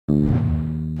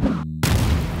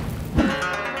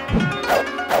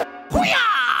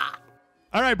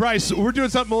All right, Bryce, we're doing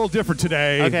something a little different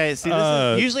today. Okay, see,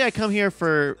 usually I come here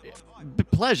for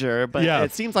pleasure, but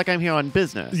it seems like I'm here on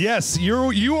business. Yes,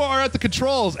 you are at the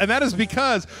controls, and that is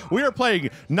because we are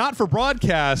playing not for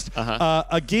broadcast,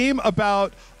 a game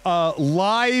about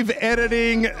live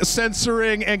editing,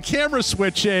 censoring, and camera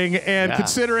switching. And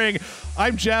considering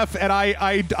I'm Jeff and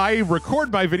I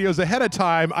record my videos ahead of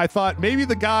time, I thought maybe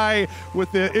the guy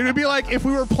with it would be like if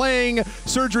we were playing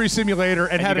Surgery Simulator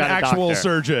and had an actual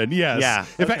surgeon. Yes. Yeah.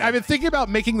 In fact, I've been thinking about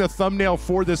making the thumbnail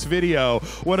for this video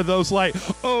one of those like,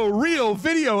 oh, real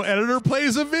video editor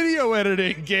plays a video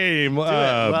editing game.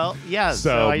 Well, yeah.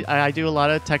 So I do a lot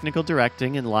of technical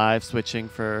directing and live switching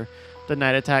for the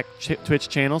Night Attack Twitch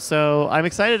channel, so I'm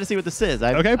excited to see what this is.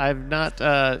 I've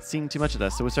not seen too much of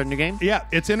this. So we start a new game? Yeah,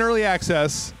 it's in early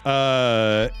access,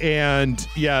 and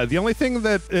yeah, the only thing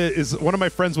that is one of my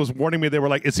friends was warning me. They were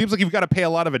like, it seems like you've got to pay a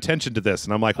lot of attention to this,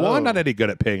 and I'm like, well, I'm not any good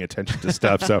at paying attention to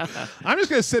stuff, so I'm just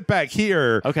going to sit back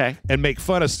here and make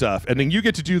fun of stuff, and then you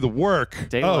get to do the work.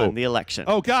 Day one, the election.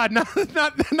 Oh, God,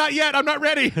 not yet. I'm not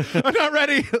ready. I'm not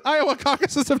ready. Iowa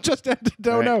caucuses have just ended.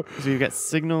 Don't know. So you've got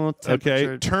signal,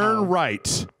 temperature, turn right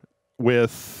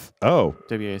with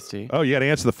WASD. Oh, you got to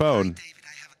answer the phone.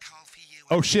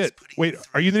 Oh shit! Wait,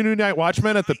 are you the new night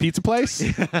watchman at the pizza place? I know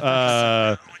you've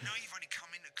only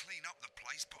come in to clean up the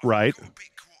place, but right. I'm a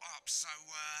bit caught up, so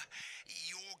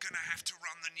you're gonna have to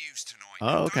run the news tonight.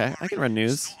 Oh, okay. I can run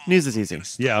news. News is easy.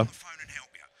 Yeah.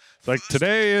 It's like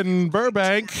today in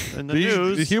Burbank,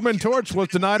 the Human Torch was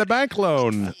denied a bank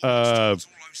loan.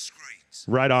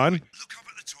 Right on.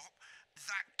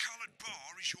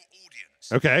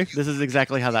 Okay. This is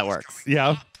exactly how that works.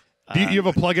 Yeah. Do you have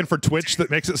a plugin for Twitch that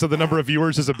makes it so the number of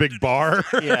viewers is a big bar?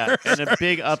 Yeah, and a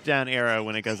big up-down arrow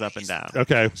when it goes up and down.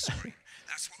 Okay.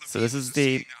 So this is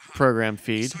the program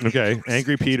feed. Okay.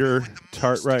 Angry Peter,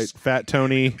 Tart Right, Fat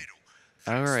Tony.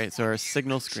 All right, so our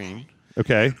signal screen.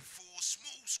 Okay.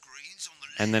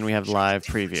 And then we have live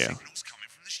preview.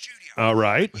 All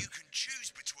right.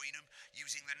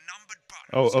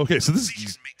 Oh, okay. So this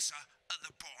is...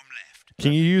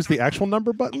 Can you use the actual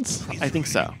number buttons? I think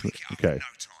so. Okay.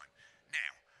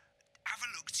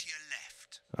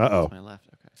 Uh-oh. My left.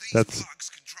 Okay. That's...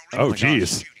 Oh,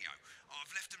 geez.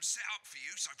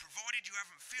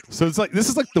 So it's like, this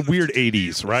is like the weird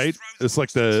 80s, right? It's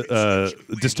like the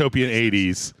dystopian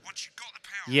 80s.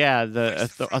 Yeah, the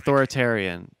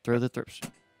authoritarian. Throw the...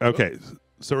 Okay.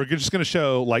 So we're just going to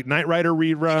show like Knight Rider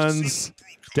reruns,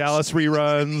 Dallas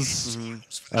reruns,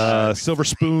 Silver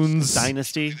Spoons.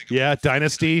 Dynasty. Yeah,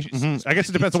 Dynasty. I guess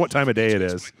it depends on what time of day it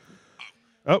is.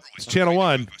 Oh, it's Channel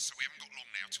 1.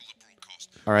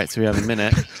 All right, so we have a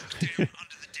minute.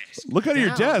 Look under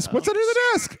your desk. What's under the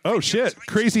desk? Oh, shit.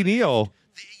 Crazy Neil.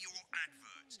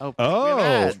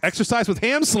 Oh, exercise with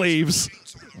ham sleeves.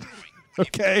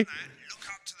 Okay.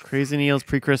 Crazy Neil's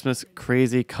pre-Christmas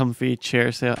crazy comfy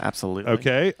chair sale. Absolutely.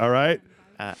 Okay. All right.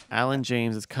 Alan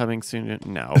James is coming soon.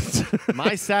 No.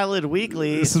 My Salad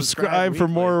Weekly. Subscribe for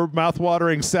more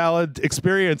mouth-watering salad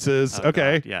experiences. Oh,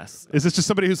 okay. God, yes. Is this just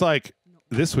somebody who's like,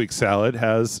 this week's salad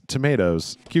has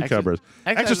tomatoes, cucumbers,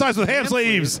 exercise with ham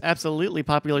sleeves. Absolutely.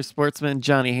 Popular sportsman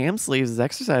Johnny Ham Sleeves'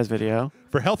 exercise video.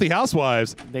 For healthy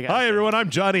housewives. Hi, everyone. I'm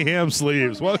Johnny Ham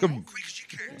Sleeves. Welcome.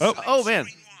 Oh, man.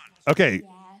 Okay.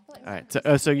 All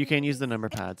right. So you can use the number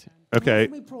pads. Okay.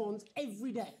 10 seconds,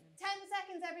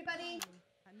 everybody.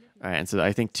 All right. And so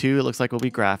I think 2, it looks like, will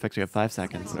be graphics. We have 5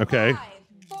 seconds. Okay. 5,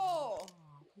 4.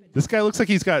 This guy looks like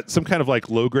he's got some kind of like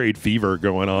low-grade fever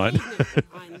going on.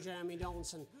 I'm Jeremy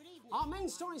Donaldson. Our main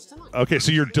stories tonight. Okay,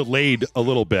 so you're delayed a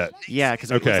little bit. Yeah,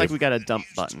 because it looks like we got a dump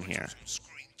button here.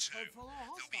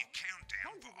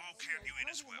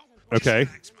 Okay.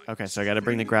 Okay, so I got to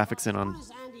bring the graphics in on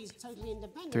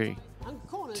 3,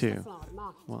 2,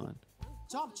 1.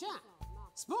 Top chat.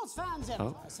 Sports fans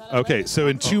Okay, so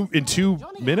in 2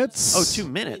 minutes? Oh, 2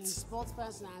 minutes.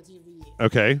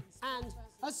 Okay.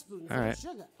 All right.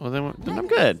 Well, then I'm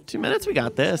good. 2 minutes, we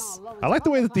got this. I like the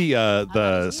way that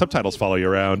the subtitles follow you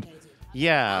around.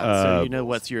 Yeah, so you know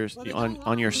what's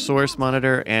on your source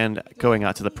monitor and going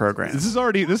out to the program. This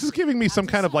is giving me some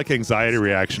kind of like anxiety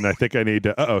reaction. I think I need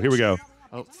to. Uh-oh, here we go.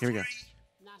 Oh, here we go.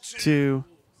 2,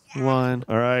 1.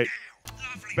 All right.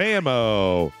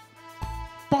 Bammo.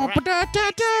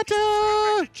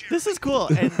 This is cool.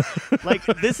 And like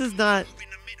this is not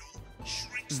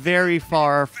very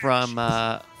far from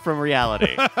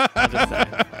reality. I'll just say.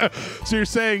 So you're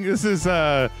saying this is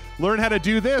learn how to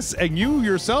do this, and you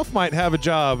yourself might have a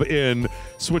job in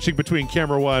switching between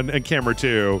camera 1 and camera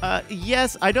 2.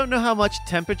 Yes, I don't know how much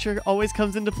temperature always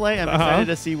comes into play. I'm excited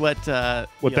to see what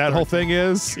that whole thing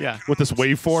is. Yeah. What this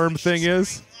waveform thing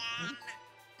is.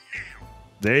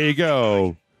 There you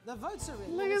go. The votes are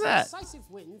in. Look at that. Decisive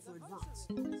win for advance.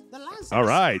 The last All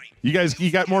right. You guys,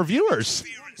 you got more viewers.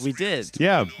 We did.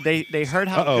 Yeah. They heard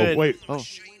how Uh-oh, good. wait. Oh.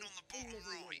 Machine on the bottom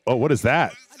right. Oh, what is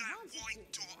that? Move that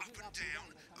white dot up and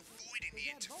down, avoiding the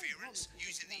interference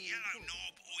using the yellow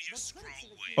knob or your scroll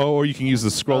wheel. Oh, or you can use the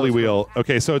scrolly wheel.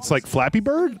 Okay, so it's like Flappy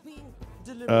Bird?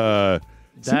 Seems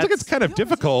like it's kind of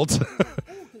difficult.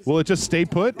 Will it just stay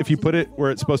put if you put it where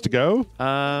it's supposed to go?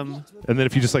 And then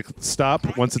if you just like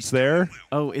stop once it's there?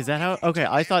 Oh, is that how? Okay,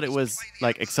 I thought it was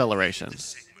like acceleration.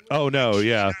 Oh, no,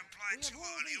 yeah. Don't play too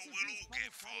early or we'll all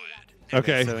get fired.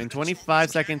 Okay. So in 25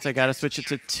 seconds, I got to switch it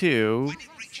to 2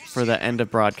 for the end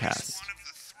of broadcast.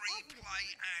 One of the 3 play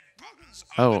ad buttons.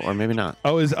 Oh, or maybe not.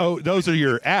 Oh, those are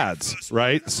your ads,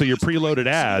 right? So your preloaded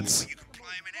ads. You can play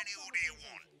them in any order you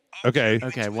want.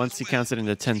 Okay. Okay, once he counts it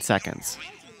into 10 seconds.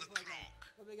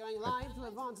 We're going live to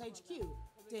Advance HQ.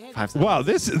 To hear 5 seconds. Wow,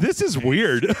 this is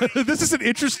weird. This is an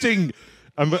interesting.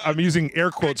 I'm using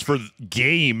air quotes for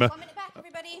game. 1 minute back,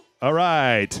 everybody. All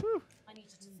right. I need you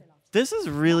to fill up. This is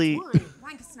really.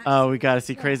 Wanker snacks. Oh, we got to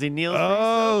see Crazy Neil's.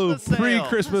 Oh, face.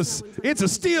 pre-Christmas. It's a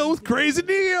steal with Crazy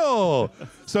Neil.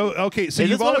 So, okay, so Is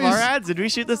you've this one of always. our ads? Did we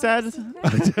shoot this ad?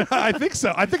 I think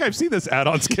so. I think I've seen this ad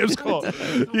on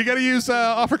Scamschool. You got to use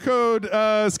offer code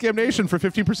ScamNation for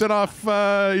 15% off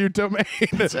your domain.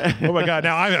 Oh my God!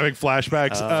 Now I'm having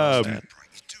flashbacks. You're doing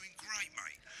great,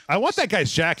 mate. I want that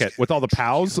guy's jacket with all the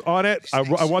POWs on it. I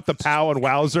want the POW and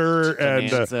Wowzer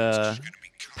and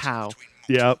Pow.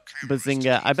 yeah.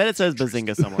 Bazinga. I bet it says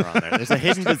Bazinga somewhere on there. There's a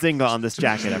hidden Bazinga on this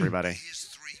jacket, everybody. Here's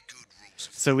 3 good rules.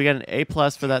 So we got an A+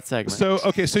 for that segment. So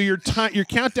okay, so your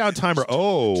countdown timer.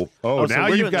 Oh, so now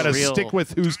we're you've doing got the to real- stick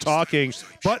with who's talking,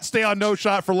 but stay on no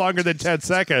shot for longer than 10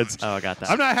 seconds. Oh, I got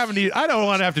that. I'm not having to. I don't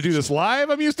want to have to do this live.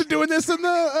 I'm used to doing this in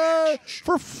the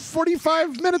for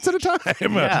 45 minutes at a time.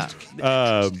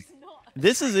 Yeah.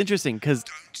 This is interesting because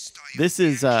this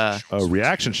is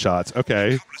Reaction shots.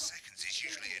 Okay. A couple of seconds is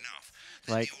usually enough.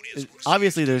 like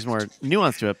obviously there's more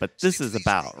nuance to it, but this is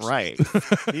about right.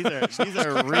 These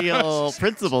are real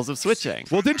principles of switching.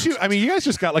 Well, didn't you? I mean, you guys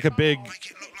just got like a big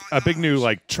new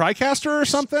like TriCaster or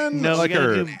something. No, like we got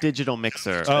a new digital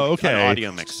mixer. Oh, okay. An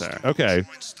audio mixer. Okay.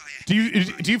 Do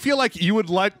you feel like you would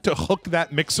like to hook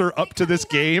that mixer up to this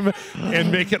game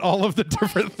and make it all of the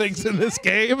different things in this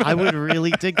game? I would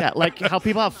really dig that. Like how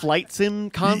people have flight sim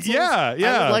consoles. Yeah,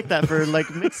 yeah. I would like that for like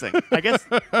mixing. I guess.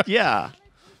 Yeah.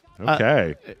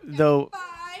 Okay. Though,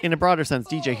 in a broader sense,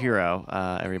 DJ Hero,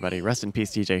 everybody, rest in peace,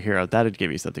 DJ Hero. That'd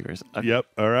give you something. Yep.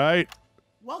 All right.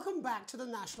 Welcome back to the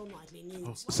National Nightly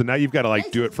News. So now you've got to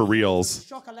like do it for reals.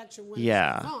 Shock election winners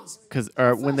Yeah, advance. because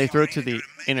when they throw it to the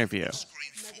interview.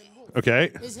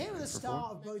 Okay. Is here with the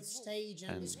star of both stage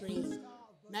and the screen.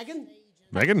 Megan?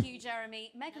 Megan. Thank you,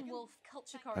 Jeremy. Megan Wolf,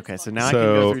 culture Okay, so correspondent. now I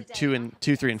So- can go through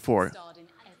 2, 3, and 4. Starred in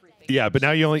everything. Yeah, but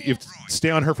now you have to stay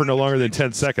on her for no longer than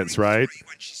 10 seconds, right?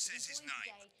 When she says his name.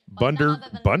 By none other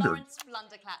than Bunder. Lawrence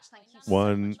Blunderclatch. Thank you so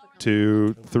 1, much for coming.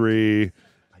 2, 3.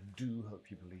 I do hope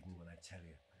you believe me when I tell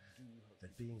you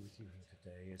that being with you here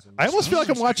today is I almost feel like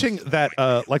I'm watching that,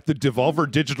 like the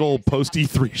Devolver Digital post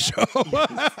E3 show.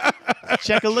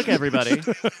 Check a look, everybody.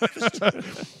 Which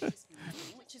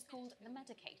is called The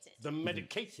Medicated. the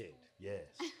medicated. Yes.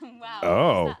 Wow.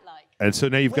 Oh. What's that like? And so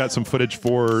now you've got some footage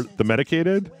for the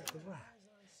medicated.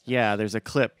 Yeah, there's a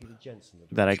clip Jensen,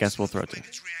 that I guess we'll throw to.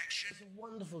 Its reaction. a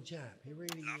wonderful chap. He really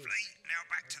is. Lovely. Now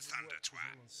back to Thunder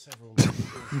Twat. Several.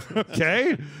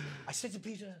 Okay. I said to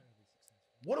Peter,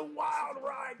 "What a wild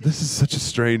ride!" This is such a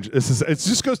strange. It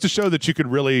just goes to show that you could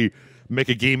really make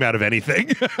a game out of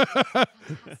anything.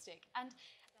 Fantastic. And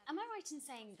am I right in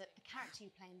saying that the character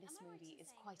you play in this movie is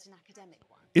quite an academic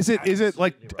one? Is it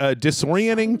like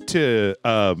disorienting to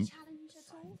Challenge at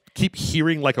all? keep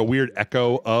hearing like a weird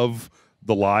echo of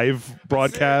the live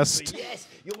broadcast? Yes,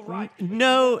 you're right.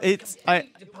 No, it's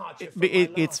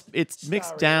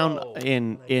mixed down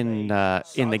in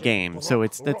the game, so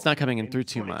it's not coming in through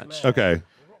too much. Okay.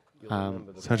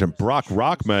 Sergeant Brock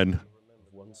Rockman.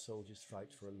 One soldier's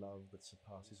fight for a love that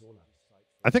surpasses all others.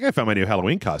 I think I found my new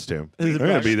Halloween costume. I'm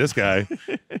gonna be this guy.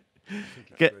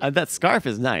 That scarf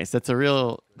is nice. That's a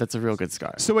real good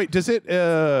scarf. So wait, does it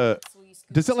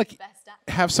like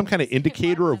have some kind of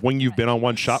indicator of when you've been on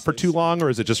one shot for too long, or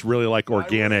is it just really like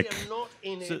organic?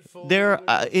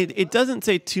 It doesn't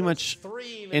say too much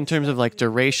in terms of like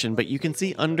duration, but you can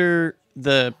see under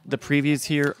the previews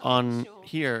here on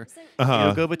here,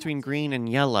 it'll go between green and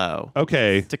yellow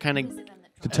Okay. to kind of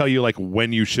To tell you like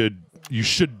when you should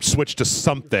switch to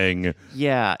something.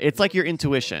 yeah, it's like your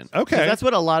intuition. 'Cause Okay. that's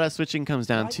what a lot of switching comes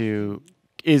down to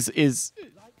is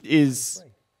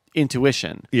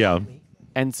intuition. Yeah.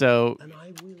 And so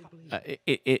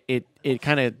it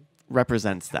kind of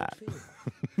represents that.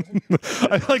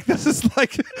 I like this is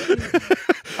like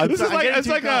it's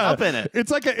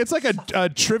like a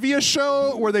trivia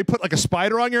show where they put like a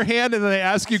spider on your hand and then they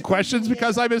ask you questions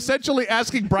because I'm essentially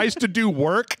asking Bryce to do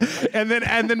work and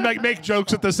then like make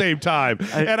jokes at the same time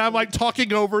and I'm like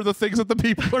talking over the things that the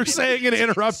people are saying and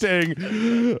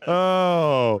interrupting.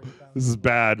 Oh, this is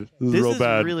bad. This is real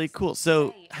bad. This is really cool.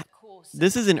 So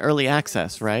this is in early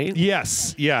access, right?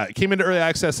 Yes, yeah, it came into early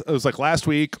access. It was like last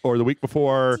week or the week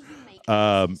before.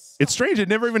 It's strange. It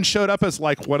never even showed up as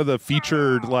like one of the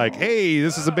featured, like, hey,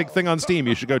 this is a big thing on Steam.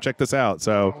 You should go check this out.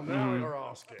 So, now you're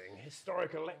asking.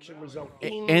 Historic election result.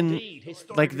 And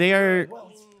like they're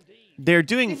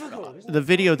doing the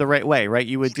video the right way, right?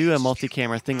 You would do a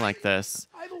multi-camera thing like this.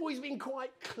 I've always been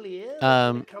quite clear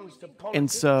Um, when it comes to politics.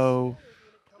 And so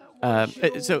I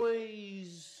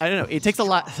don't know. It takes a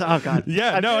lot. Oh God.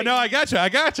 yeah, no, I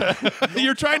gotcha.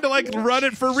 You're trying to like run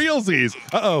it for realsies.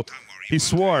 Uh-oh. He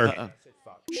swore.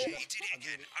 He did it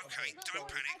again. Okay, don't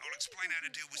panic. I'll explain how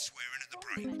to deal with swearing at the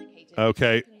break.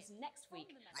 Okay. Right,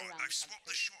 I've swapped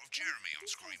the shot of Jeremy on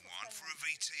screen 1 for a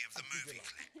VT of the movie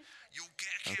clip. You'll get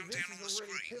a countdown on the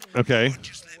screen. Okay.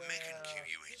 Just let Megan cue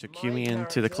you in. So cue me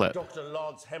into the clip. Dr.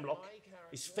 Lance Hemlock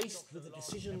is faced with a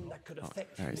decision that could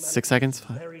affect All right, humanity's 6 seconds.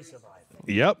 very survival.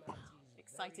 Yep.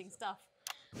 Exciting stuff.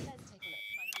 Let's take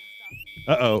a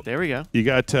look. Uh-oh. There we go. You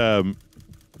got some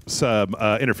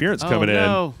interference coming in.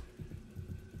 No.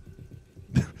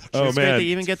 Oh, It's great man. to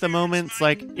even get the moments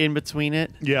like in between it.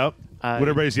 Yep. When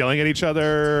everybody's yelling at each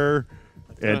other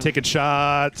and taking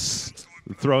shots,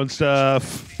 throwing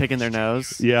stuff. Picking their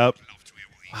nose. Yep.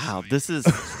 Wow, this is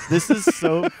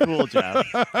so cool, Jeff.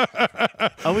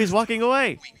 Oh, he's walking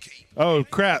away. Oh,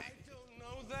 crap.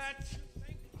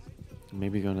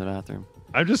 Maybe going to the bathroom.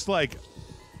 I'm just like,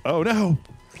 oh, no.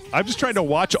 I'm just trying to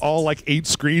watch all like 8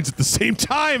 screens at the same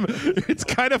time. It's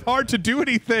kind of hard to do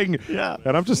anything. Yeah.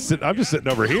 And I'm just sitting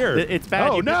over here. It's bad.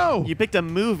 Oh, no. You picked a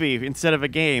movie instead of a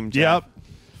game, Jeff. Yep.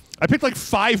 I picked like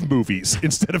 5 movies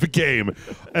instead of a game,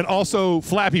 and also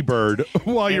Flappy Bird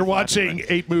while you're watching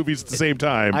 8 movies at the same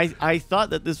time. I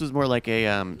thought that this was more like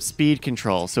a speed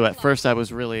control. So at first I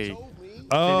was really finicky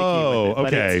with it, but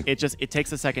okay. it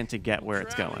takes a second to get where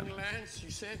it's going.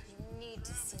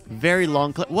 Very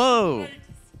long clip. Whoa.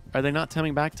 Are they not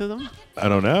coming back to them? I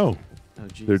don't know. Oh,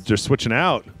 geez. They're switching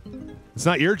out. It's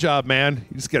not your job, man.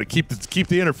 You just got to keep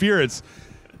the interference.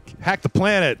 Hack the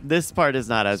planet. This part is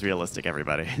not as realistic,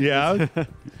 everybody. Yeah.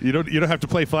 you don't have to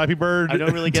play Flappy Bird. I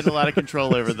don't really get a lot of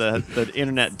control over the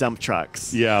internet dump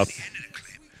trucks. Yeah. At the end of the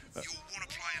clip, you'll want to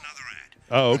play another ad.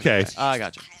 Oh, okay. I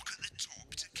got you. Clock at the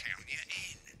top to count you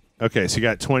in. Okay, so you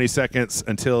got 20 seconds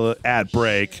until ad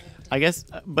break. I guess,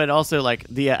 but also like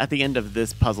at the end of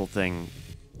this puzzle thing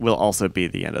will also be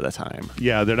the end of the time.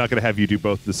 Yeah, they're not going to have you do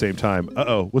both at the same time.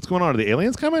 Uh-oh. What's going on? Are the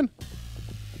aliens coming?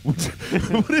 What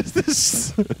is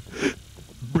this? Right,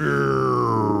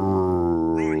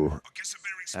 I guess I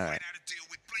better explain right. how to deal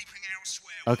with bleeping out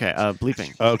swear words. Okay,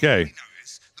 bleeping. Okay.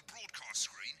 Notice the broadcast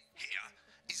screen here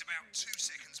is about 2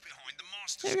 seconds behind the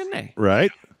master You're screen. good A.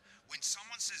 Right. When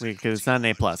someone says Because it's not an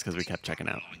A+ because we kept checking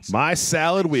out. My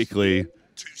Salad Weekly. 2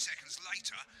 seconds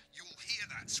later, you'll hear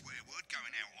that swear word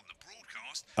going out on the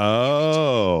broadcast.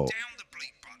 Oh. Down the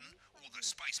bleep button or the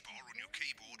space bar on your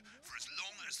keyboard for as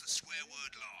long as the swear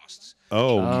word lasts.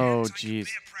 Oh. Oh, Take a jeez.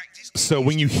 bit of practice. So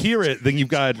when you hear it, then you've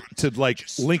got to like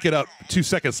link it up 2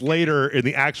 seconds later in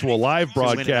the actual live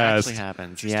When it broadcast. actually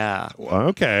happens, yeah.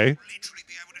 Okay. Literally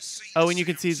be able to see Oh, and you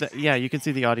can see you can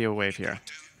see the audio wave here.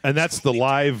 And that's the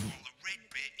live. the red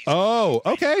bit is Oh,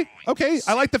 okay. Okay.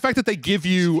 I like the fact that they give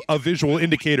you a visual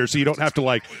indicator so you don't have to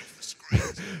like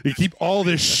you keep all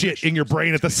this shit in your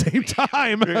brain at the same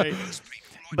time. Right.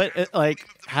 But like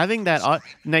having that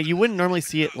now you wouldn't normally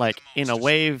see it like in a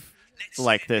wave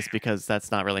like this because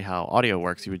that's not really how audio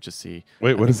works. You would just see.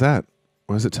 Wait, what is that?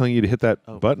 Why is it telling you to hit that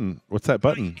button? What's that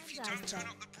button? if you don't turn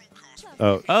up the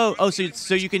broadcast. Oh,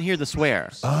 so you can hear the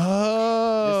swear.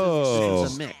 Oh.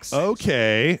 This is a mix.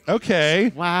 Okay.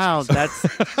 Okay. Wow, that's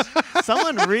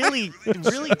someone really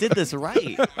did this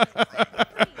right.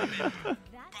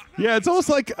 Yeah, it's almost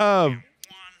like 1,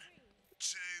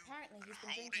 2, Apparently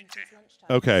he's been drinking since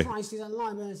lunchtime. okay. Christ, he's a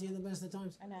liability in the best of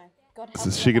times. I know. God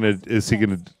Is he gonna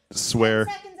swear?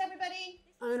 Seconds, everybody.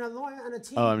 I mean, a lawyer and a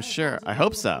team. Oh, I'm sure. I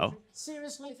hope so.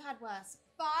 Seriously? We've had worse.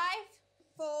 5,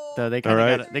 4. So they All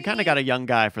right. kind of got a young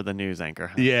guy for the news anchor.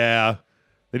 Huh? Yeah.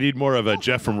 They need more of a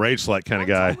Jeff from Rage Select kind of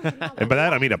guy. And by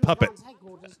that I mean a puppet.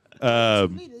 Oh,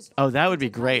 that would be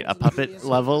great. A puppet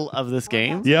level of this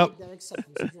game. Yep.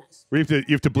 Where you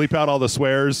have to bleep out all the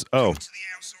swears. Oh. To the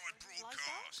outside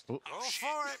broadcast. Oh, shit.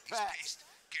 He's pissed.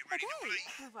 Get Ready to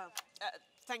play? Well,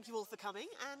 thank you all for coming,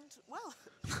 and, well...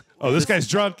 Oh, this guy's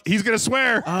drunk. He's going to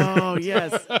swear. Oh,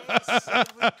 yes. They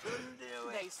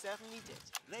certainly did.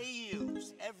 They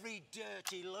use every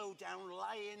dirty, low-down,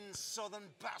 lying southern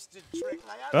bastard trick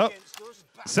they had Oh. against us.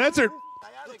 Censored. They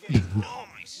had against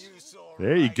us. You saw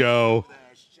There you right go. there,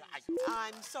 shite.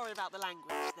 I'm sorry about the language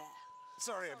there.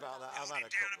 Sorry about that. I've had a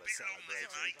couple of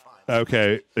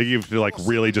celebrations. Okay. You have to like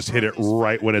really just hit it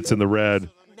right when it's in the red.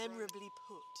 Memorably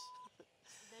put.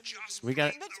 We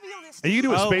got. But to be honest, And you can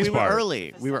do a Oh, space we were bar.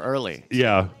 early. We were early.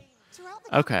 Yeah. throughout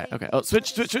the Okay. campaign, Okay. Oh,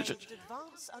 switch. Advance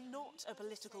are not a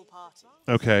political party.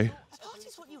 Okay. A party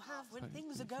is what you have when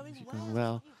things are going Well.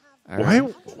 well. All Why?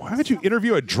 right. Why would you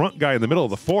interview a drunk guy in the middle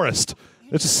of the forest?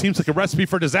 That just seems like a recipe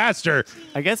for disaster.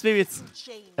 I guess maybe it's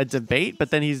a debate, but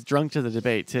then he's drunk to the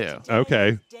debate too.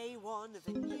 Okay. Day one of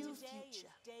a new future.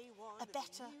 A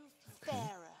better,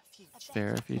 fairer future.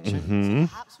 Fair future. Hmm.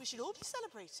 Perhaps we should all be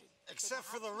celebrating. Except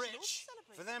for the rich.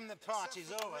 For them, the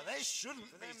party's over. They shouldn't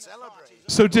be celebrating.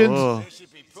 So did Oh. They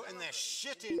should be putting their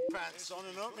shitting pants on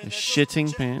and opening their Shitting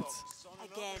double pants.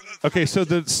 checkbooks. Again. okay. So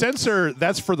the censor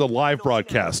that's for the live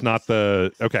broadcast, not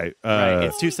the okay. Right.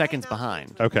 It's 2 seconds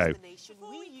behind. Okay. We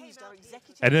used our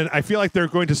executive And then I feel like they're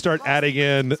going to start adding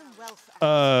in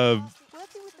welfare.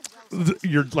 Working with the welfare.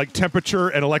 your like temperature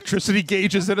and electricity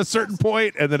gauges at a certain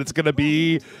point, and then it's going to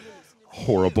be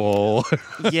horrible.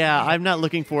 Yeah, I'm not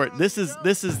looking for it. This is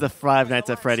the Five Nights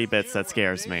at Freddy bits that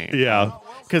scares me. Yeah.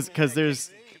 Because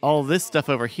there's all this stuff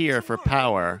over here for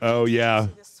power. Oh yeah.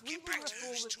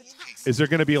 Is there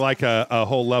going to be like a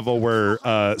whole level where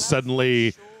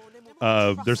suddenly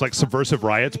there's like subversive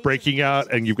riots breaking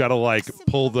out, and you've got to like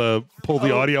pull the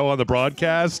audio on the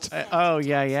broadcast? Oh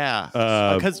yeah.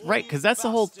 Because that's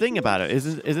the whole thing about it,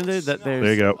 isn't it? That there's.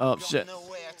 There you go. Oh shit.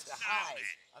 Nowhere to hide.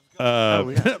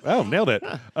 Oh, nailed it.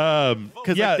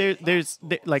 Because Yeah. they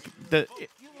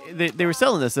were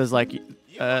selling this as like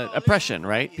oppression,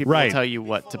 right? People Right. will tell you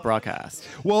what to broadcast.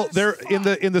 Well, there in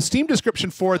the Steam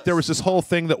description for it, there was this whole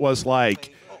thing that was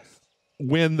like,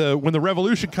 when the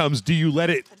revolution comes, do you let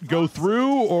it go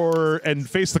through and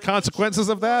face the consequences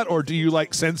of that, or do you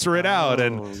like censor it out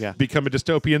and yeah. become a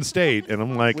dystopian state? And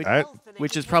I'm like,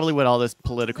 Which is probably what all this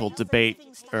political debate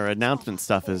or announcement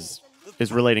stuff is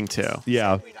relating to.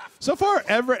 yeah. So far,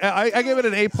 I give it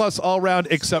an A+ all round,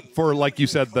 except for like you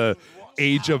said, the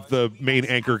age of the main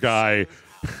anchor guy.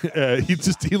 He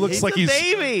looks He's like a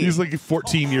baby. he's like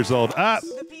 14 years old.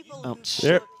 The people Oh, who shit.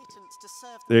 There- pay pittance to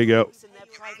serve There you go. in their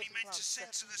private meant to clubs.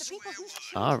 censor the The people who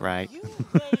swear All right. you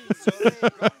raise So they've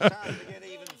got time to get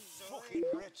even fucking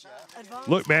richer. advance.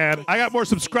 Look, man, I got more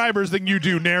subscribers than you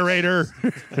do, narrator.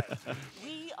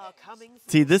 We are coming for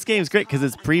See, this game's great because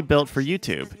it's pre-built for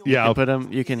YouTube. Yeah. You can put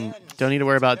 'em- You can don't need to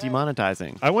worry about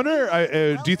demonetizing. I wonder,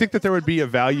 do you think that there would be a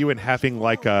value in having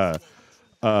like the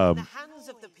hands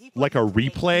of the people a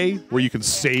replay where you can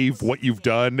save what you've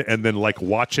done and then like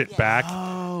watch it back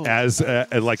as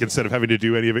like instead of having to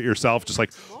do any of it yourself, just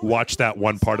like watch that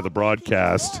one part of the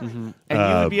broadcast. And you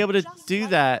would be able to do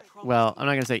that. Well, I'm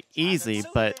not gonna say easy,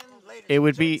 but it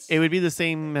would be the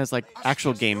same as like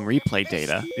actual game replay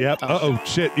data. Yep. Oh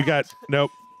shit! You got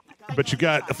nope. But you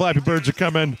got the Flappy Birds are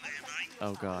coming.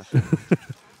 Oh gosh.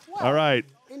 All right.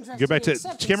 Get back to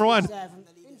camera one.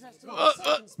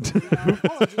 Apologies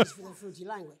for the fruity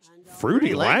language.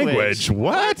 Fruity language.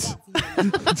 What?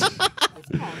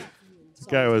 This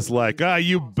guy was like,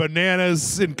 you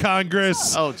bananas in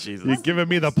Congress. Oh Jesus. You're giving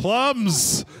me the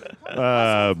plums. This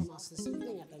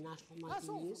evening at the National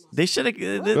Monkey News. They should have. We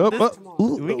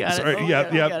got Sorry. it. Oh,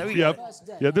 Yep. we got it.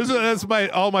 Yeah. That's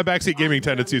all my backseat gaming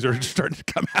tendencies are starting to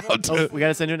come out. Oh, we got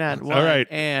to send you an ad. All right.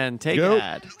 And take Go.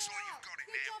 ad. Looks like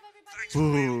you've got it now. Thanks for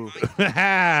Ooh.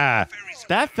 yeah.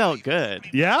 That felt good.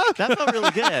 Yeah. That felt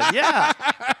really good. Yeah.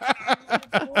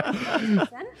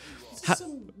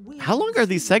 How long are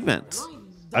these segments?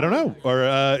 I don't know. Or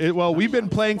well, we've been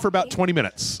playing for about 20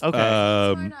 minutes.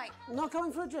 Okay. Not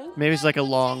coming for a drink? Maybe it's like a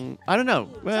long. I don't know.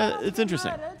 It's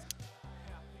interesting.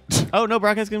 Oh no,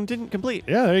 broadcast didn't complete.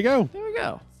 Yeah. There you go. There we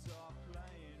go.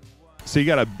 So you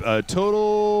got a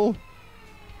total.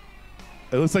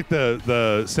 It looks like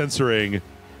the censoring.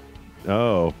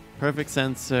 Oh. Perfect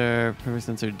sensor,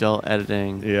 dull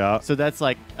editing. Yeah. So that's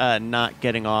like not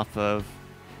getting off of,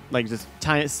 like just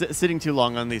sitting too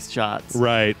long on these shots.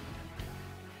 Right.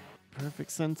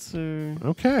 Perfect sensor.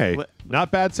 Okay. What-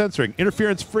 Not bad censoring.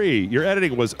 Interference free. Your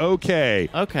editing was okay.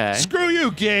 Okay. Screw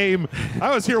you, game.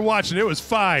 I was here watching. It was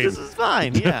fine. This is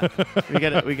fine. Yeah.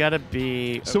 we gotta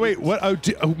be. So wait, what?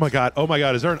 Oh my god. Oh my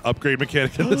god. Is there an upgrade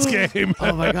mechanic in this game?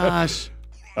 Oh my gosh.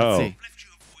 Oh. Let's see. Left you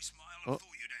a voicemail. I thought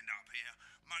you'd end up here.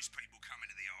 Most people come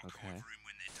into the archive Okay. room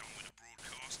when they're done with the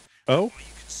broadcast. Oh. You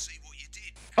can see what you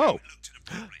did. Oh.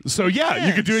 So yeah,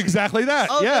 you could do exactly that.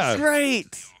 Oh, yeah. that's great.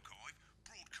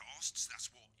 Archive broadcasts. That's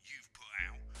what you've put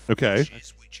out. Okay.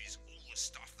 Which is all the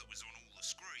stuff that was on all the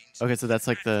screens. Okay, so that's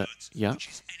like the yeah. Which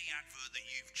is any advert that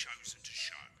you've chosen to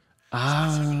show.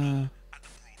 Ah. At the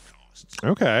broadcasts.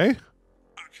 Okay. Okay.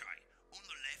 On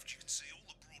the left, you can see all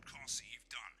the broadcasts that you've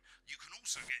done. You can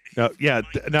also get. No, yeah.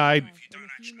 No, I. If you don't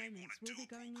actually want to do a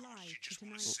broadcast, you just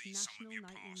want to see some of your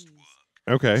past work.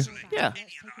 Okay. Yeah.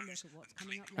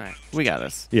 All right, we got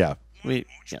this. Yeah. We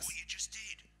yes. What you just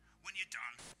did. When you're done,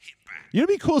 hit back. You know,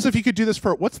 what'd be cool is if you could do this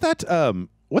for what's that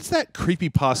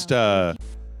creepypasta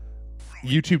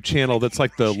YouTube channel that's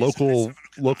like the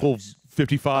local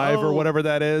 55 or whatever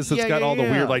that is. That's got all the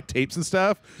weird like tapes and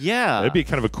stuff. Yeah. That'd be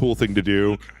kind of a cool thing to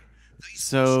do.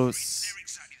 So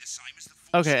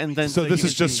okay, and then So this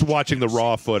is just watching the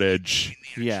raw footage.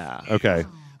 yeah. Okay.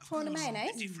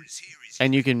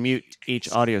 And you can mute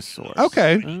each audio source.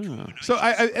 Okay. Oh. So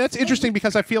that's interesting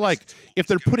because I feel like if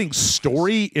they're putting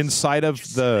story inside of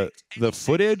the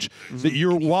footage, that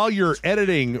while you're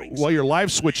editing, while you're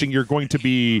live switching, you're going to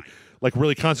be like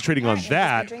really concentrating on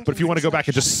that. But if you want to go back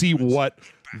and just see what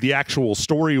the actual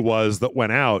story was that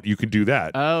went out, you can do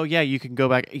that. Oh yeah, you can go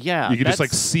back. Yeah, you can just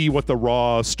like see what the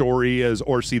raw story is,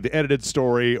 or see the edited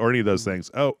story, or any of those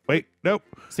things. Oh wait, nope.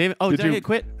 Save. Oh, did I hit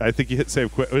quit? I think you hit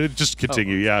save quit. Just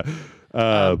continue. Yeah.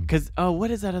 Because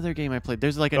what is that other game I played?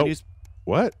 There's like a news.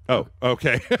 What? Oh,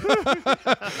 okay.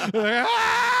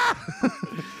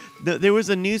 There was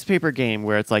a newspaper game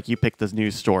where it's like you pick the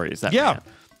news stories. That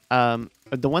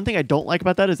the one thing I don't like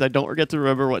about that is I don't get to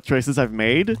remember what choices I've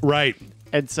made. Right.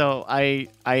 And so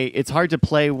it's hard to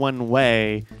play one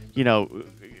way, you know,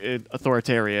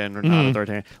 authoritarian or not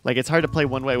authoritarian. Like it's hard to play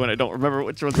one way when I don't remember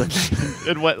which ones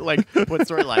and what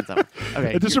storylines I'm.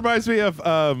 Okay. It just reminds me of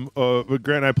Grant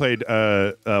and I played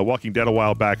Walking Dead a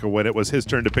while back, when it was his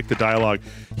turn to pick the dialogue.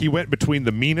 He went between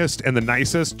the meanest and the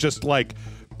nicest, just like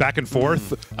back and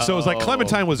forth. So it was like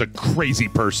Clementine was a crazy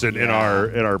person in our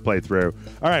playthrough.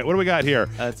 All right, what do we got here?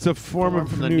 It's a form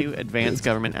from the new advanced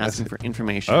government asking for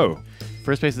information. Oh.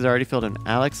 First base is already filled in.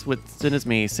 Alex Winston is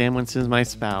me. Sam Winston is my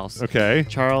spouse. Okay.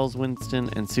 Charles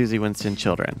Winston and Susie Winston,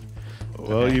 children.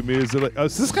 Well, you mean, so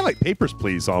this is kind of like Papers,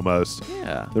 Please, almost.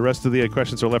 Yeah. The rest of the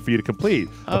questions are left for you to complete.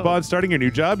 Upon starting your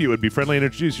new job, you would be friendly and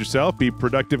introduce yourself, be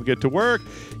productive and get to work,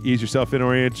 ease yourself in,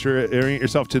 orient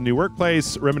yourself to the new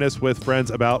workplace, reminisce with friends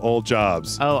about old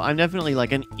jobs. Oh, I'm definitely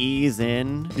like an ease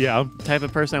in type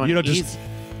of person. I want you know, ease.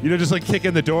 just like kick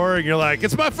in the door and you're like,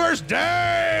 it's my first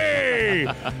day!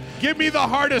 Give me the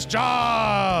hardest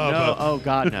job! No, oh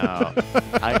God, no.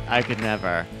 I could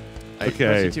never.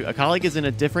 Okay. A colleague is in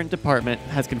a different department,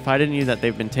 has confided in you that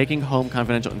they've been taking home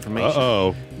confidential information.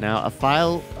 Uh-oh. Now, a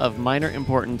file of minor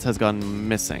importance has gone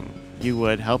missing. You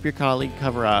would help your colleague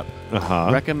cover up,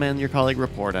 recommend your colleague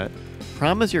report it,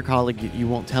 promise your colleague you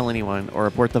won't tell anyone, or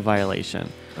report the violation.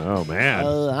 Oh, man.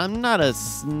 I'm not a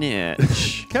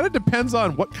snitch. Kind of depends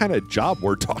on what kind of job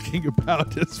we're talking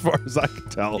about, as far as I can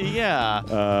tell. Yeah. I'm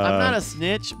not a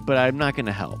snitch, but I'm not going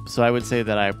to help. So I would say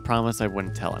that I promise I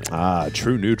wouldn't tell anyone. Ah,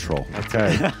 true neutral.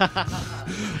 Okay.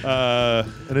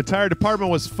 An entire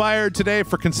department was fired today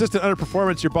for consistent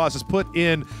underperformance. Your boss has put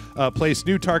in place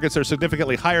new targets that are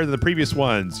significantly higher than the previous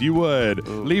ones. You would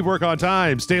leave work on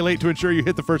time, stay late to ensure you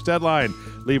hit the first deadline,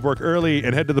 leave work early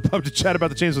and head to the pub to chat about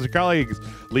the changes with your colleagues,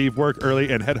 leave work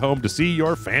early and head home to see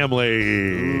your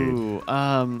family. Ooh,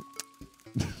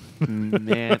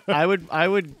 man, I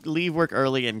would leave work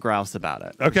early and grouse about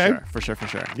it. Okay, for sure.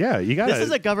 Yeah, you got. This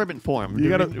is a government form.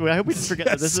 I hope we just forget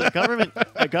that this is a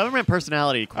government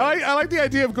personality quiz. I like the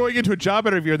idea of going into a job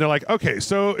interview and they're like, okay,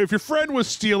 so if your friend was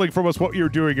stealing from us what you were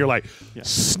doing, you're like,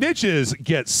 snitches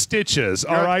get stitches.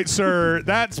 All right, sir,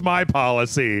 that's my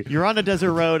policy. You're on a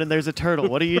desert road and there's a turtle.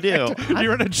 What do you do?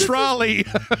 You're in a trolley.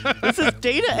 This is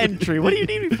data entry. What do you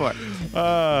need me for?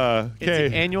 Okay.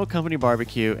 It's an annual company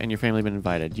barbecue and your family have been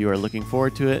invited. You are looking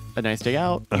forward to it. A nice day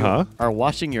out. You are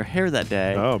washing your hair that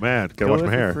day. Oh man, gotta wash my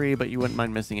hair. For free, but you wouldn't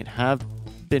mind missing it. Have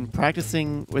been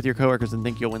practicing with your coworkers and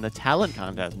think you'll win the talent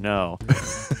contest. No,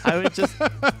 I would just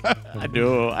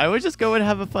go and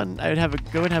have a fun. I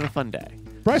would go and have a fun day.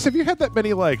 Bryce, have you had that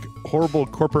many like horrible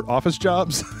corporate office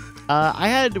jobs? I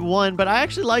had one, but I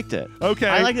actually liked it. Okay,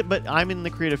 I liked it, but I'm in the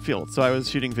creative field, so I was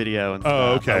shooting video and stuff.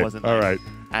 Oh, okay. I wasn't all right.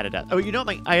 Added up. Oh, you know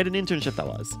what? I had an internship that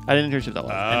was. And it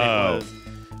was.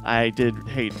 I did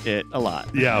hate it a lot.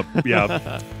 Yeah.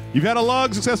 You've had a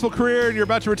long, successful career and you're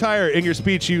about to retire. In your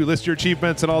speech, you list your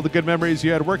achievements and all the good memories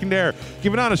you had working there.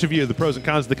 Give an honest review of the pros and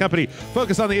cons of the company.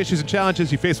 Focus on the issues and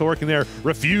challenges you face while working there.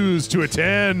 Refuse to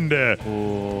attend.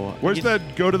 Ooh. Where's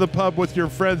that go to the pub with your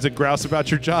friends and grouse about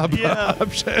your job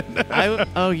option? I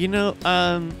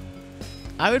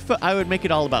would make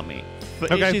it all about me.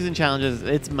 But issues and challenges,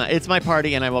 it's my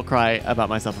party, and I will cry about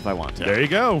myself if I want to. There you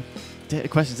go.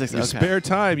 Question 6. Your spare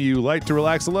time, you like to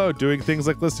relax alone, doing things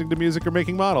like listening to music or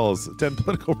making models. Attend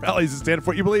political rallies and stand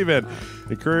for what you believe in.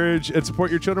 Encourage and support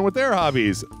your children with their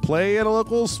hobbies. Play in a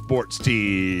local sports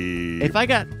team. If I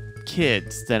got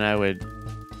kids, then I would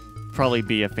probably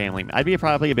be a family. I'd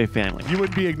probably a big family. You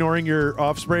wouldn't be ignoring your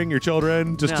offspring, your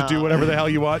children, just to do whatever the hell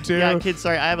you want to? Yeah, kids,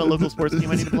 sorry. I have a local sports team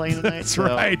I need to play in tonight. That's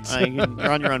right. You're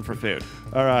on your own for food.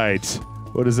 All right.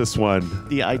 What is this one?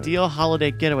 The ideal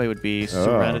holiday getaway would be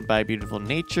surrounded by beautiful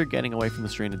nature, getting away from the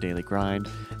strain of daily grind,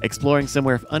 exploring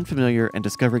somewhere unfamiliar, and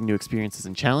discovering new experiences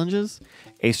and challenges.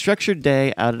 A structured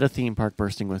day out at a theme park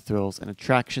bursting with thrills and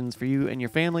attractions for you and your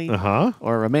family.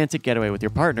 Or a romantic getaway with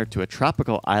your partner to a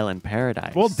tropical island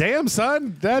paradise. Well, damn,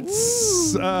 son.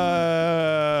 That's...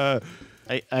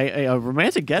 A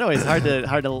romantic getaway is hard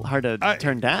to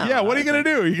turn down. Yeah, what are you going to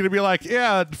do? You're going to be like,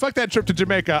 yeah, fuck that trip to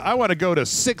Jamaica. I want to go to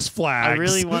Six Flags. I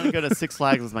really want to go to Six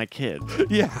Flags with my kid.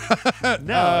 Yeah.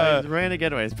 No, romantic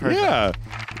getaway is perfect.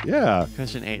 Yeah.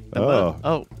 Question 8.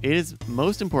 It is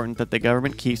most important that the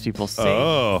government keeps people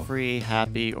safe, free,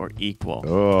 happy, or equal.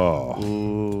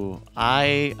 Ooh.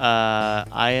 I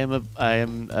am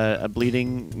a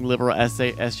bleeding liberal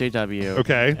SJW.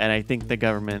 Okay. And I think the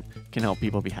government can help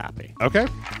people be happy. Okay.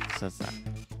 So that's that.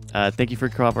 Thank you for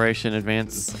your cooperation.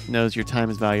 Advance knows your time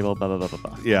is valuable. Blah, blah, blah, blah,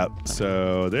 blah. Yeah.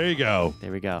 So there you go.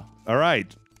 There we go. All right.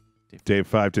 Dave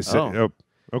 5 to 6. Oh,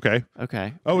 okay.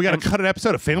 Okay. Oh, we got to cut an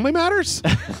episode of Family Matters?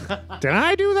 Did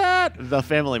I do that? The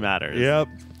Family Matters. Yep.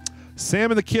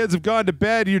 Sam and the kids have gone to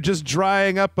bed. You're just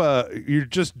drying up a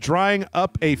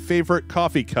favorite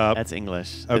coffee cup. That's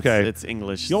English. Okay. It's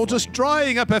English. You're just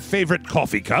drying up a favorite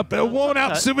coffee cup, a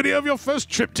worn-out souvenir of your first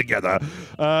trip together.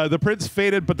 The prince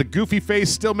faded, but the goofy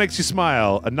face still makes you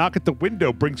smile. A knock at the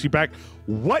window brings you back.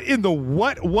 What in the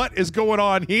what? What is going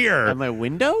on here? At my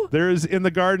window? There is in the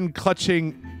garden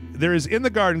clutching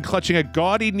a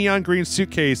gaudy neon green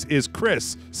suitcase is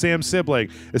Chris, Sam's sibling.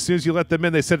 As soon as you let them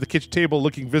in, they sit at the kitchen table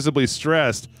looking visibly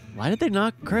stressed. Why did they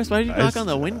knock, Chris? Why did you knock on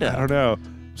the window? I don't know.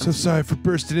 I'm so sorry for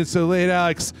bursting in so late,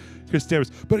 Alex. Chris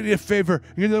stammers, but I need a favor.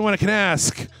 You're the only one I can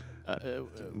ask.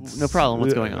 No problem.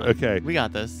 What's going on? Okay. We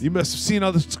got this. You must have seen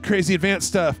all this crazy advanced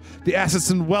stuff. The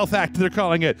Assets and Wealth Act, they're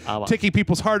calling it. Taking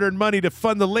people's hard-earned money to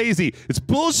fund the lazy. It's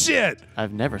bullshit.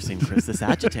 I've never seen Chris this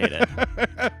agitated.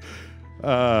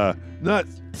 Not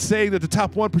saying that the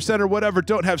top 1% or whatever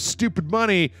don't have stupid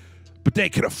money, but they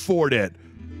can afford it.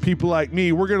 People like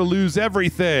me, we're going to lose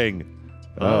everything.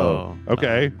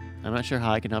 Okay. I'm not sure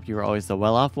how I can help you. You're always the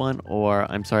well-off one,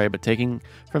 or I'm sorry, but taking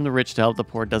from the rich to help the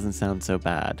poor doesn't sound so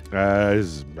bad. I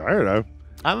don't know.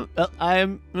 I'm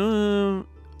gonna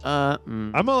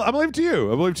leave it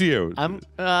to you.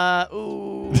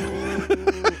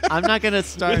 I'm not gonna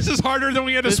start. This is harder than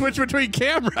we had to switch between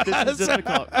cameras. This is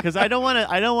difficult because I don't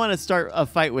want to start a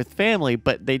fight with family,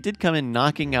 but they did come in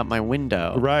knocking out my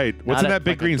window. Right. What's in that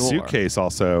big green suitcase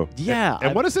also? Yeah.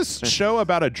 And what is this show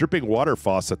about a dripping water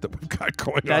faucet that we've got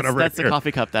going on over here? That's the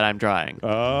coffee cup that I'm drying.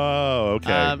 Oh,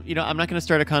 okay. I'm not gonna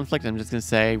start a conflict. I'm just gonna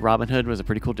say Robin Hood was a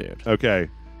pretty cool dude. Okay.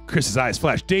 Chris's eyes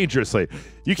flash dangerously.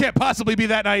 You can't possibly be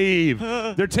that naive.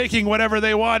 They're taking whatever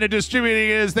they want and distributing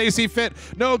it as they see fit.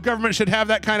 No government should have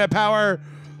that kind of power.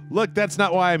 Look, that's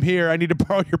not why I'm here. I need to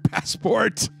borrow your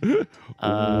passport.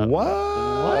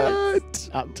 What?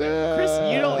 Chris,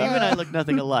 you and I look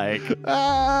nothing alike.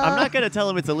 I'm not going to tell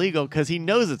him it's illegal because he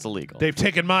knows it's illegal. They've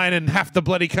taken mine in half the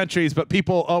bloody countries, but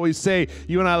people always say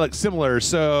you and I look similar,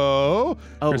 so...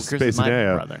 Chris is my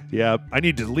brother. Yeah, I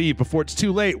need to leave before it's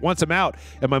too late. Once I'm out,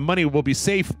 and my money will be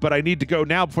safe, but I need to go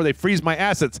now before they freeze my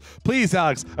assets. Please,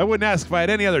 Alex, I wouldn't ask if I had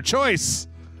any other choice.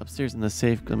 Upstairs in the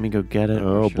safe. Let me go get it.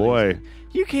 Oh, boy.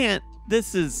 You can't...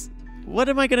 What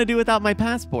am I going to do without my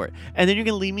passport? And then you're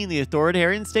going to leave me in the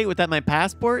authoritarian state without my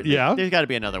passport? Yeah. There's got to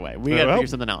be another way. We got to figure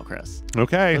something out, Chris.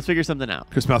 Okay. Let's figure something out.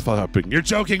 Chris mouth open. You're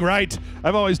joking, right?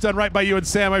 I've always done right by you and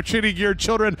Sam. I've treated your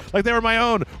children like they were my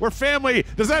own. We're family.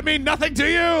 Does that mean nothing to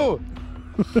you?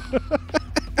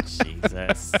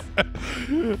 Jesus.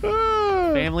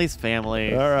 Family's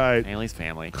family. All right. Family's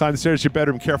family. Climb the stairs to your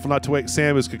bedroom. Careful not to wake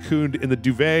Sam, who's cocooned in the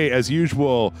duvet as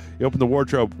usual. You open the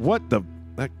wardrobe. What the...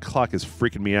 That clock is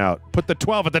freaking me out. Put the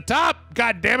 12 at the top.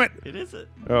 God damn it. It isn't.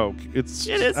 Oh, it is.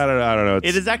 I don't know.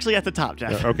 It is actually at the top,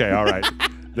 Jeff. Okay, all right.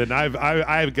 then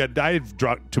I've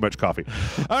drunk too much coffee.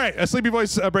 All right, a sleepy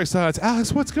voice breaks the odds.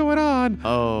 Alex, what's going on?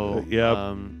 Oh, yep.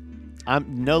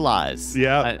 I'm no lies.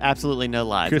 Yeah, absolutely no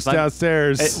lies. Chris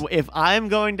downstairs. If I'm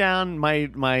going down,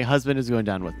 my husband is going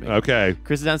down with me. Okay.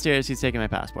 Chris is downstairs. He's taking my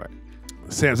passport.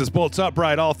 Sam says, "Bolts up,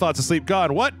 Bride. All thoughts of sleep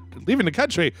gone. What? Leaving the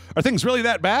country? Are things really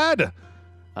that bad?"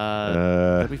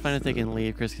 It'll be fine if they can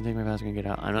leave. Chris can take my passport and get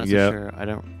out. I'm not so sure. I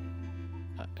don't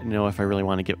know if I really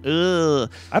want to give.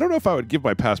 I don't know if I would give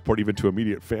my passport even to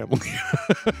immediate family.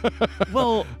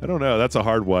 Well, I don't know. That's a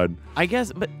hard one. I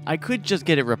guess, but I could just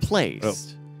get it replaced.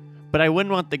 Oh. But I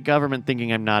wouldn't want the government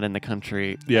thinking I'm not in the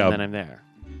country and then I'm there.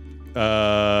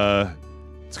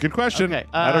 It's a good question. Okay,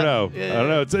 I don't know. I don't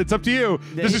know. It's up to you.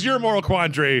 This is your moral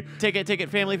quandary. Take it.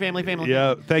 Family.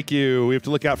 Yeah, thank you. We have to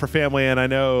look out for family, and I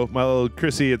know, my little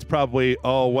Chrissy, it's probably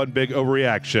all one big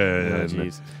overreaction. Oh,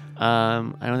 jeez.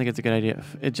 I don't think it's a good idea.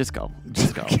 Just go.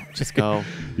 Just go.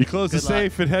 You close the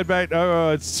safe and head back.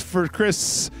 Oh, it's for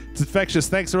Chris. It's infectious.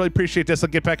 Thanks. I really appreciate this. I'll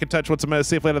get back in touch once I'm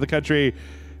safely out of the country.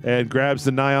 And grabs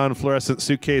the neon fluorescent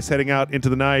suitcase, heading out into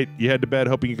the night. You head to bed,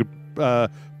 hoping you could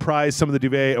prise some of the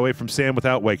duvet away from Sam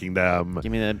without waking them.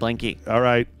 Give me the blankie. All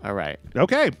right.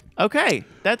 Okay.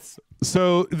 That's...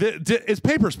 So it's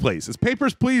Papers, Please. It's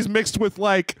Papers, Please mixed with,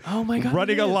 like, oh my God,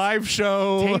 running a live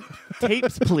show.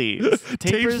 Tapes, please.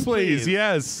 Tapes, please.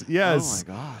 Yes. Oh, my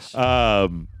gosh.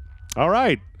 All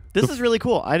right. This is really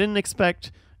cool. I didn't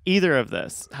expect either of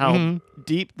this, how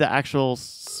deep the actual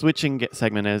switching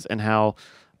segment is and how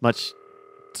much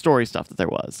story stuff that there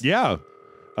was. Yeah.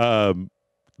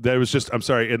 That was just, I'm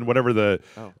sorry, and whatever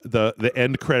the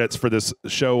end credits for this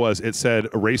show was, it said a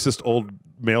racist old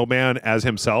mailman as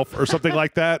himself or something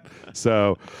like that.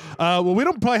 So, well, we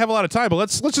don't probably have a lot of time, but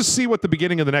let's just see what the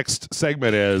beginning of the next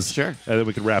segment is. Sure. And then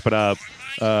we can wrap it up.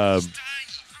 Oh,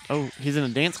 he's in a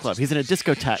dance club. He's in a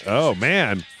discotheque. Oh,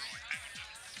 man.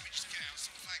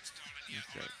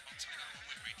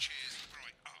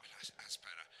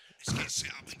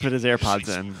 Put his AirPods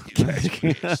in.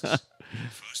 First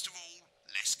of all,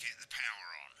 let's get the power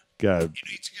on. God.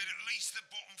 You need to get at least the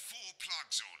bottom 4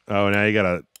 plugs on. Oh, now you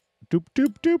gotta doop,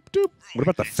 doop, doop, doop. What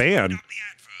about the fan?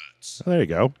 Oh, there you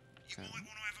go.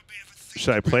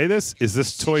 Should I play this? Is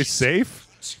this toy safe?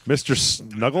 Mr.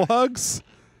 Snugglehugs?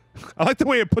 I like the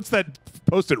way it puts that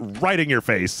post-it right in your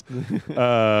face.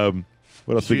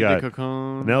 What else we got?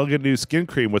 An elegant new skin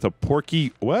cream with a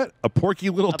porky, what? A porky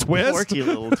little twist? A porky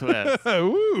little twist.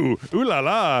 Ooh la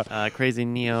la. Crazy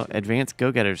Neo Advanced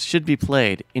Go-Getters should be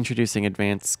played. Introducing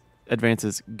Advance's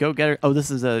Go-Getter. Oh,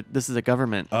 this is a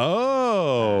government.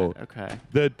 Oh. Okay.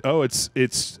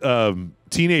 It's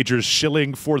teenagers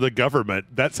shilling for the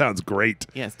government. That sounds great.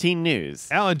 Yes, teen news.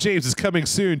 Alan James is coming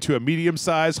soon to a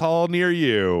medium-sized hall near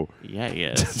you. Yeah, he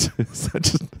is.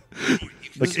 Just,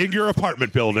 like in your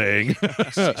apartment building. Okay.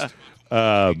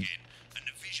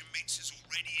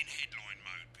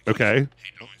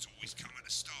 Headlines always come at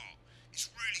the start. It's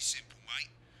really simple, mate.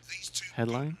 These two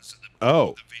headlines? Oh.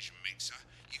 The vision mixer,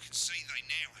 you can see they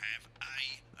now have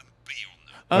A and B on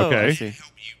them. Oh, okay. I see.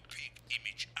 Help you pick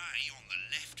image A on the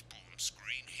left bottom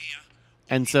screen here.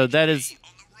 And so that is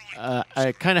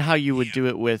kind of how you would do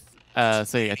it with,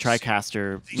 say, a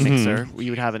TriCaster mixer.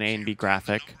 You would have an A and B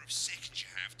graphic.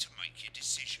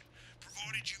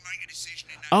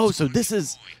 Oh, so this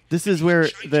is where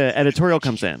the editorial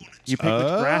comes in. You pick which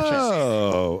graphic.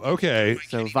 Oh, okay.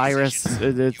 So virus,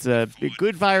 it's a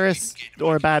good virus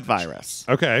or a bad virus.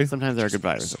 Okay. Sometimes there are good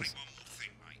viruses.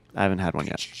 I haven't had one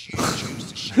yet.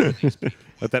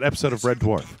 Like that episode of Red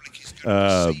Dwarf.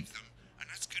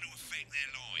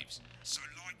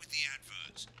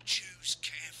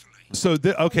 So,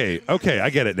 okay, I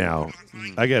get it now.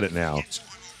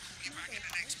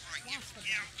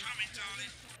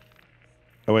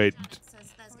 Oh, wait.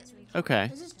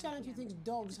 Okay. Is this Janet who thinks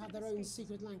dogs have their own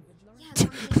secret language?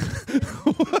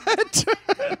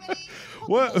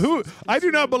 What? Who? I do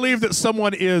not believe that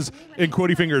someone is, in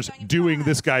quotey fingers, doing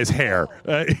this guy's hair.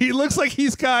 He looks like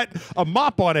he's got a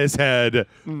mop on his head. Good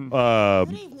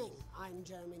evening. I'm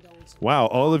Jeremy Donaldson. Wow,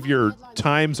 all of your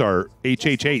times are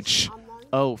HHH.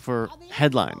 Oh, for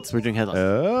headlines. We're doing headlines.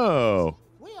 Oh.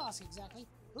 We ask exactly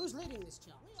who's leading this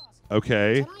chart.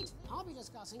 Okay. Tonight, I'll be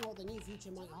discussing what the new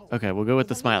future might hold. Okay, we'll go with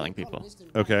the smiling people.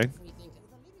 Okay.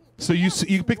 So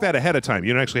you pick that ahead of time.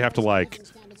 You don't actually have to like.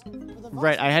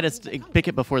 Right, I had to pick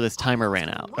it before this timer ran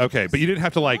out. Okay, but you didn't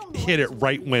have to like hit it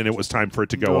right when it was time for it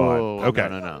to go on. Okay.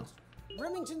 No.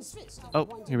 Remington's Fist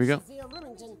Oh, here we go. Sophia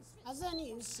Remington as their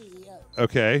new CEO.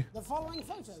 Okay. The following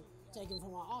photo taken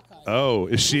from our archive. Oh,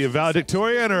 is she a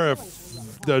valedictorian or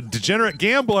a degenerate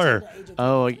gambler?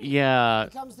 Oh, yeah.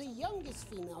 Becomes the youngest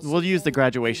female We'll use the CEO.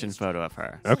 graduation photo of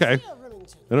her. Okay. Sophia Remington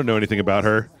I don't know anything about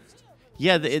her.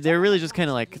 Yeah, they're really just kind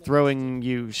of like throwing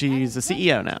you. She's a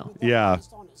CEO now. Yeah.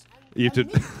 You have to.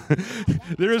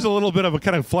 There is a little bit of a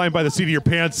kind of flying by the seat of your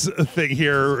pants thing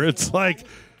here. It's like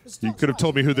you could have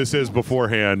told me who this is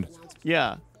beforehand.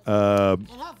 Yeah. In her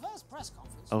first press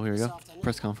conference Oh, here we this go. afternoon,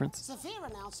 Press conference. Sophia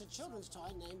announced a children's toy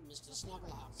named Mr.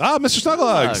 Snugglehugs. Ah, Mr.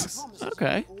 Snugglehugs.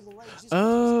 Okay.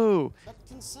 Oh. But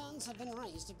concerns have been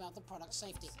raised about the product's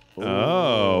safety.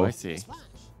 Oh. I see. Splash.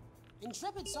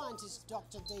 Intrepid scientist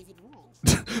Dr. David Wong.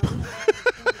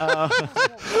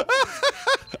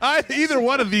 Either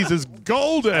one of these is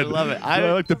golden. I love it.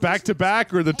 I like the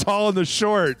back-to-back or the tall and the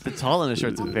short. The tall and the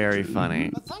short's very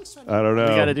funny. I don't know.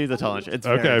 We got to do the tall and short. It's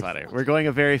very funny. We're going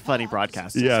a very funny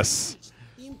broadcast. Yes.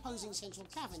 The imposing central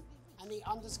cavern and the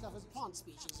undiscovered plant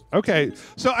species. Okay,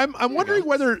 so I'm wondering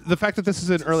whether the fact that this is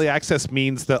in early access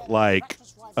means that like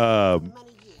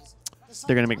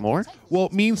they're gonna make more. Well,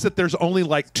 it means that there's only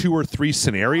like 2 or 3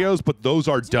 scenarios, but those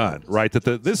are done, right?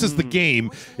 That this is the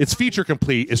game. It's feature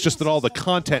complete. It's just that all the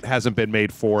content hasn't been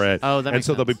made for it. Oh, that and makes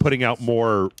so they'll be sense. putting out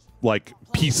more like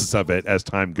pieces of it as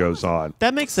time goes on.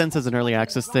 That makes sense as an early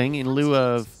access thing in lieu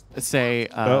of say.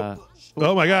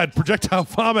 Oh my God! Projectile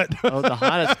vomit. Oh, the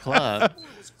hottest club.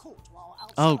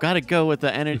 Oh, gotta go with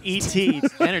the ET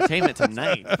Entertainment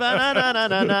Tonight.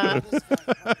 Ba-da-da-da-da-da.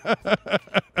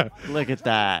 Look at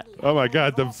that. Oh my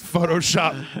God! The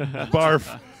Photoshop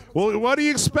barf. Well, what do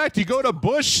you expect? You go to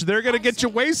Bush, they're gonna get you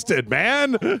wasted,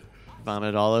 man.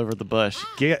 Vomit all over the bush.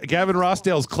 Gavin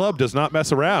Rossdale's club does not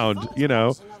mess around, you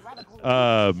know.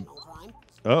 Oh.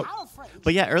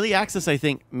 But yeah, early access I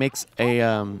think makes a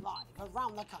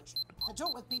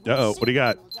Uh-oh, what do you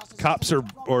got? Cops or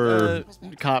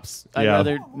cops. I'd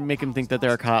rather make them think that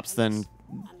there are cops than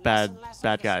bad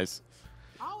guys.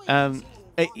 I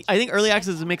think early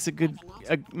access makes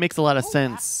makes a lot of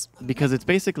sense because it's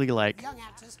basically like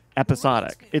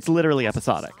episodic. It's literally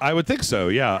episodic. I would think so,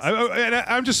 yeah.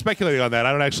 I'm just speculating on that.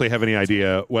 I don't actually have any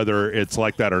idea whether it's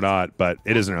like that or not, but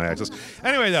it is in early access.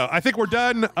 Anyway, though, I think we're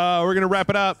done. We're going to wrap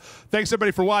it up. Thanks,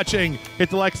 everybody, for watching.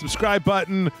 Hit the like, subscribe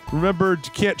button. Remember,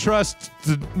 you can't trust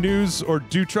the news or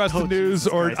do trust the news.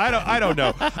 Or I don't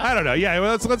know. I don't know. Yeah,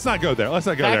 well, let's not go there. Let's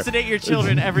not go there. Vaccinate your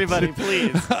children, everybody,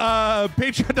 please.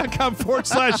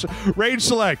 Patreon.com/Rage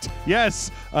Select. Yes,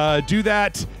 do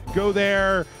that. Go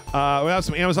there. We have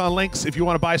some Amazon links if you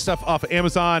want to buy stuff off of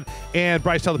Amazon. And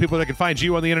Bryce, tell the people they can find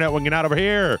you on the internet when you're not over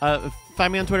here.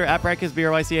 Find me on Twitter at Brycas,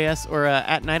 BRYCAS, or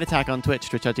at Night Attack on Twitch,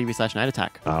 twitch.tv/Night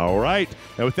Attack. All right.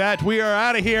 And with that, we are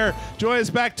out of here. Join us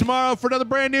back tomorrow for another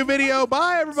brand new video.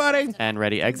 Bye, everybody. And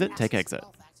ready, exit, take exit.